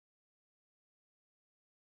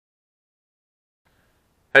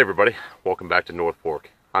Hey everybody, welcome back to North Fork.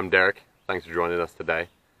 I'm Derek. Thanks for joining us today.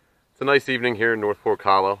 It's a nice evening here in North Fork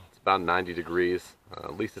Hollow. It's about 90 degrees.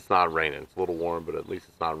 At least it's not raining. It's a little warm, but at least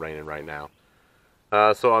it's not raining right now.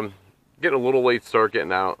 So I'm getting a little late start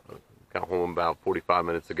getting out. Got home about 45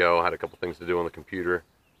 minutes ago. Had a couple things to do on the computer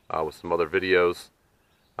with some other videos.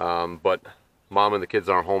 But mom and the kids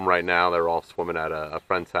aren't home right now. They're all swimming at a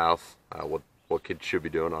friend's house. What kids should be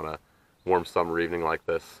doing on a warm summer evening like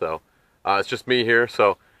this. So it's just me here.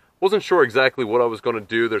 So wasn't sure exactly what I was going to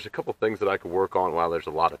do. There's a couple things that I could work on. Well, there's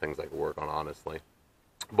a lot of things I could work on, honestly.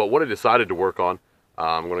 But what I decided to work on,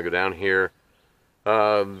 I'm going to go down here.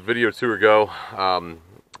 Video or two ago,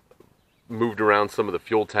 moved around some of the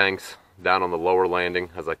fuel tanks down on the lower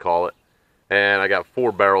landing, as I call it. And I got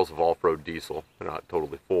 4 barrels of off-road diesel. They're not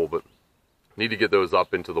totally full, but need to get those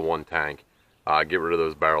up into the one tank. Get rid of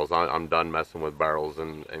those barrels. I'm done messing with barrels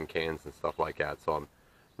and cans and stuff like that. So I'm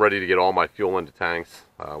ready to get all my fuel into tanks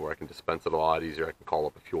where I can dispense it a lot easier. I can call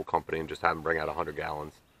up a fuel company and just have them bring out 100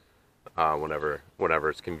 gallons whenever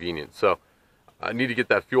it's convenient. So I need to get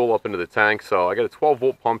that fuel up into the tank. So I got a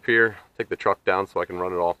 12-volt pump here. Take the truck down so I can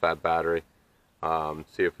run it off that battery.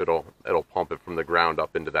 See if it'll pump it from the ground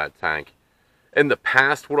up into that tank. In the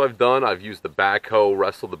past, what I've done, I've used the backhoe,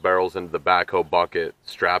 wrestled the barrels into the backhoe bucket,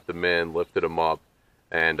 strapped them in, lifted them up,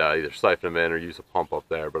 and either siphon them in or use a pump up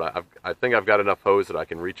there. But I think I've got enough hose that I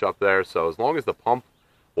can reach up there. So as long as the pump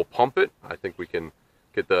will pump it, I think we can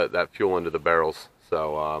get that fuel into the barrels.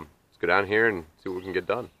 So let's go down here and see what we can get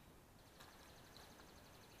done.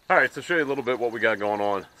 Alright, so show you a little bit what we got going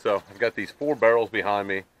on. So I've got these 4 barrels behind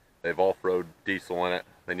me. They have off-road diesel in it.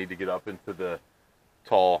 They need to get up into the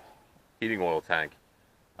tall heating oil tank,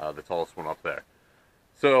 the tallest one up there.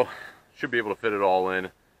 So should be able to fit it all in.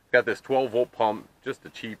 Got this 12-volt pump, just a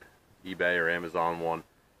cheap eBay or Amazon one.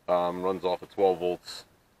 Runs off of 12 volts.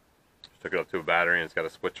 Just took it up to a battery and it's got a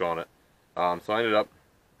switch on it. So I ended up,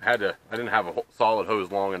 I didn't have a solid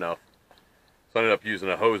hose long enough. So I ended up using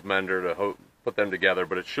a hose mender to put them together,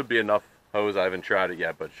 but it should be enough hose. I haven't tried it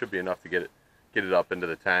yet, but it should be enough to get it up into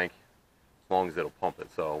the tank as long as it'll pump it.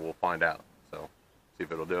 So we'll find out. So see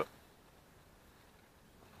if it'll do it.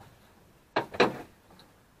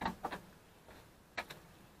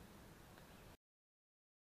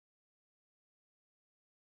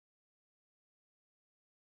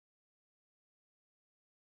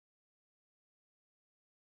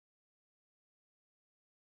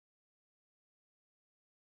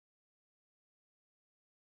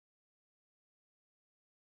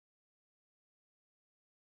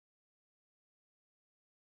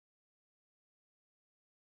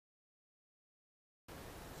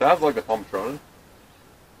 Sounds like the pump's running.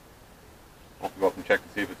 I'll have to go up and check to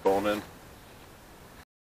see if it's going in.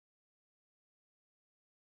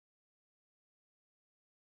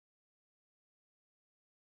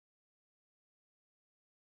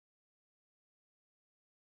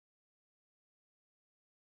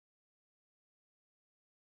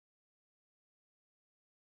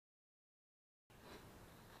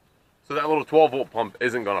 So that little 12-volt pump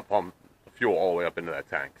isn't going to pump the fuel all the way up into that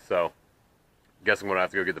tank. So I guess I'm going to have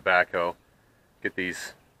to go get the backhoe, get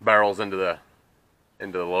these barrels into the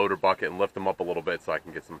loader bucket and lift them up a little bit so I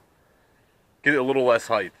can get it a little less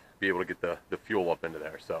height, be able to get the fuel up into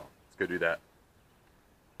there. So let's go do that.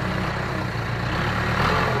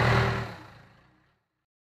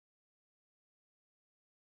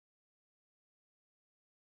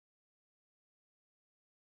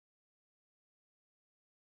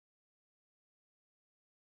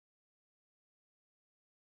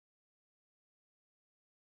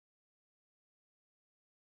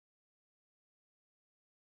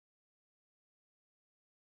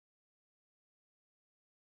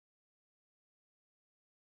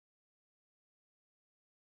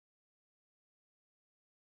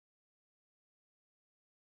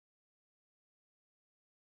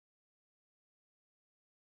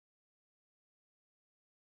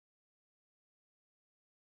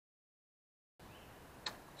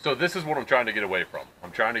 So this is what I'm trying to get away from. I'm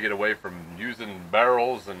trying to get away from using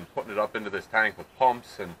barrels and putting it up into this tank with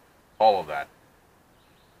pumps and all of that.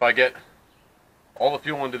 If I get all the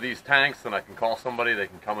fuel into these tanks, then I can call somebody, they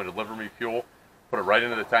can come and deliver me fuel, put it right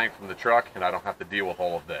into the tank from the truck, and I don't have to deal with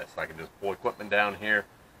all of this. I can just pull equipment down here,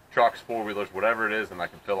 trucks, four-wheelers, whatever it is, and I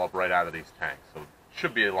can fill up right out of these tanks. So it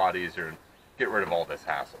should be a lot easier and get rid of all this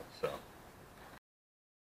hassle. So.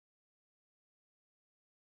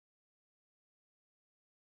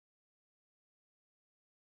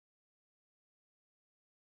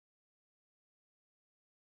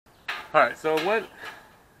 Alright, so I went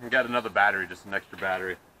and got another battery, just an extra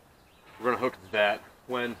battery. We're going to hook it to that.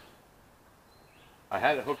 When I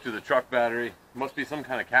had it hooked to the truck battery. It must be some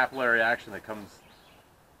kind of capillary action that comes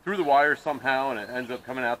through the wire somehow, and it ends up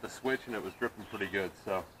coming out the switch, and it was dripping pretty good.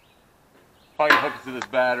 So if I can hook it to this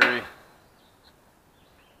battery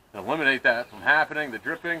and eliminate that from happening, the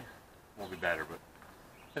dripping will be better. But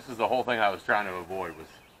this is the whole thing I was trying to avoid, was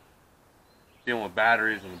dealing with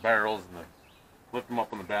batteries and the barrels and lift them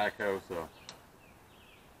up on the backhoe. So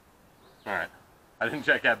alright, I didn't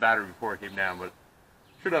check that battery before it came down, but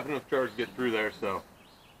should have enough charge to get through there, so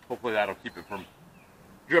hopefully that'll keep it from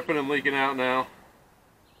dripping and leaking out now.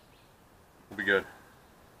 We'll be good.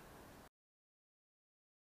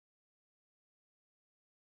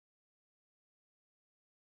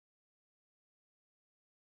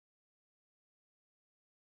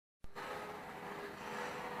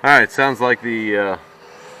 Alright, sounds like the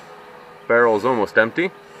barrel is almost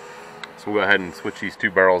empty, so we'll go ahead and switch these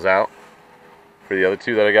 2 barrels out for the other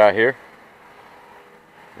 2 that I got here.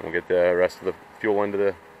 And we'll get the rest of the fuel into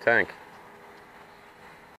the tank.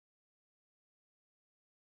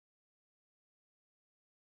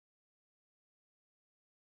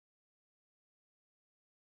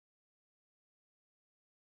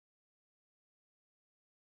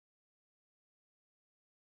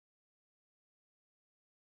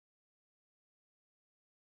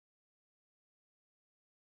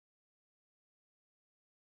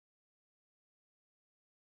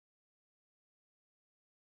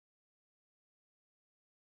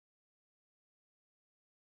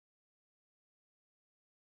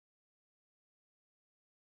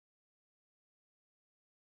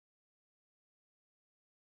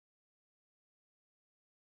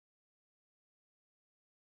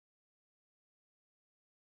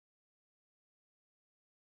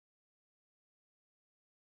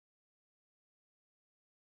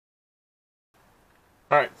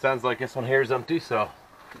 Alright, sounds like this one here is empty, so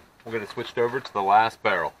we'll get it switched over to the last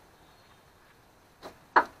barrel.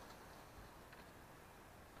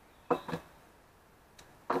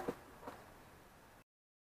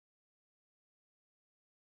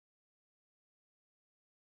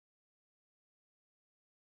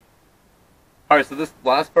 Alright, so this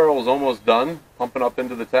last barrel is almost done pumping up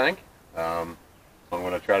into the tank. So I'm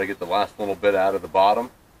going to try to get the last little bit out of the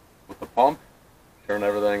bottom with the pump, turn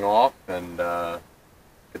everything off, and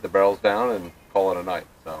get the barrels down and call it a night.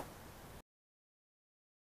 So.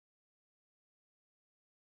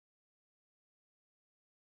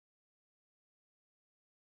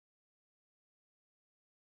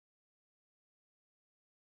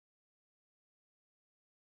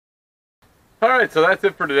 Alright, so that's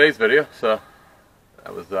it for today's video. So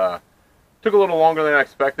that was took a little longer than I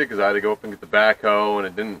expected because I had to go up and get the backhoe, and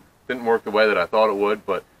it didn't work the way that I thought it would,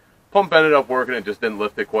 but pump ended up working. It just didn't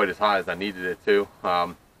lift it quite as high as I needed it to.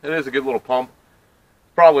 It is a good little pump.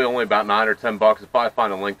 Probably only about $9 or $10. If I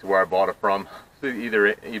find a link to where I bought it from,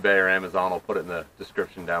 either eBay or Amazon, I'll put it in the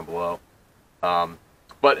description down below.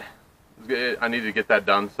 But I needed to get that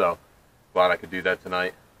done, so glad I could do that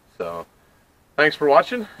tonight. So thanks for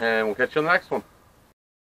watching, and we'll catch you on the next one.